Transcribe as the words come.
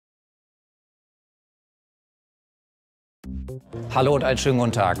Hallo und einen schönen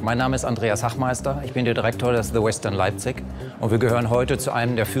guten Tag. Mein Name ist Andreas Hachmeister. Ich bin der Direktor des The Western Leipzig und wir gehören heute zu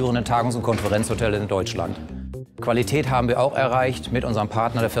einem der führenden Tagungs- und Konferenzhotels in Deutschland. Qualität haben wir auch erreicht mit unserem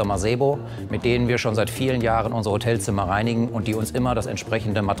Partner der Firma SEBO, mit denen wir schon seit vielen Jahren unsere Hotelzimmer reinigen und die uns immer das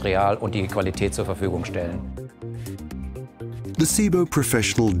entsprechende Material und die Qualität zur Verfügung stellen. The SEBO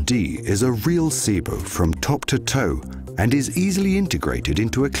Professional D is a real SEBO from top to toe and is easily integrated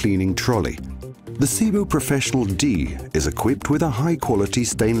into a cleaning trolley. The SEBO Professional D is equipped with a high-quality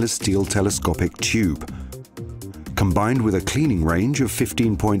stainless steel telescopic tube. Combined with a cleaning range of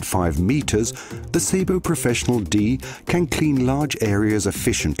 15.5 meters, the SEBO Professional D can clean large areas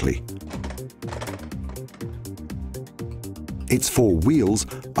efficiently. Its 4 wheels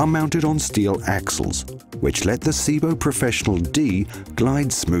are mounted on steel axles, which let the SEBO Professional D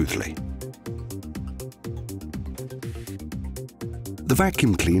glide smoothly. The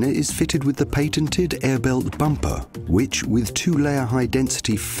vacuum cleaner is fitted with the patented air belt bumper, which, with 2-layer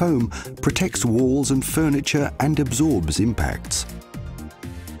high-density foam, protects walls and furniture and absorbs impacts.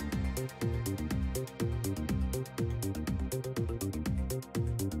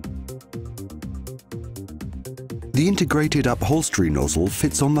 The integrated upholstery nozzle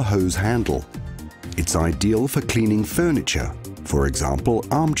fits on the hose handle. It's ideal for cleaning furniture, for example,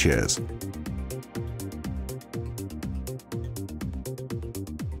 armchairs.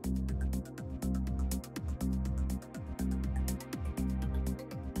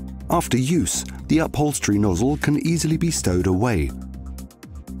 After use, the upholstery nozzle can easily be stowed away.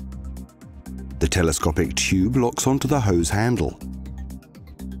 The telescopic tube locks onto the hose handle.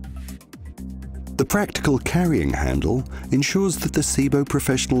 The practical carrying handle ensures that the SEBO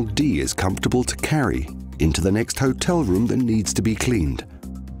Professional D is comfortable to carry into the next hotel room that needs to be cleaned.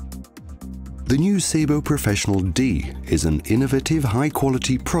 The new SEBO Professional D is an innovative,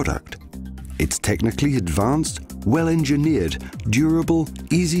 high-quality product. It's technically advanced, well-engineered, durable,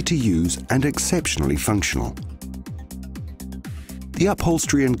 easy to use and exceptionally functional. The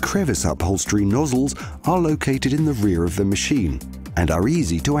upholstery and crevice upholstery nozzles are located in the rear of the machine and are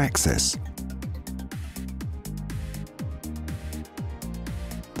easy to access.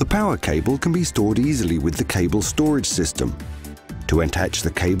 The power cable can be stored easily with the cable storage system. To attach the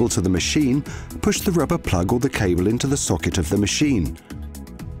cable to the machine, push the rubber plug or the cable into the socket of the machine.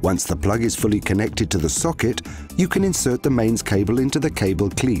 Once the plug is fully connected to the socket, you can insert the mains cable into the cable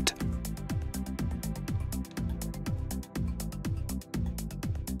cleat.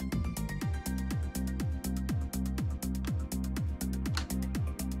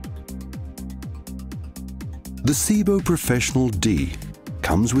 The SEBO Professional D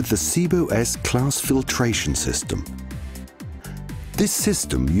comes with the SEBO S-Class filtration system. This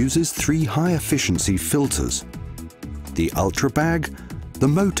system uses 3 high-efficiency filters: the Ultra Bag, the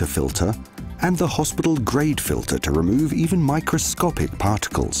motor filter, and the hospital-grade filter to remove even microscopic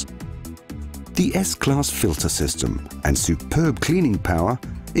particles. The S-Class filter system and superb cleaning power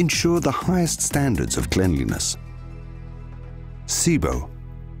ensure the highest standards of cleanliness. SEBO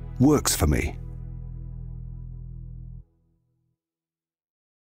works for me.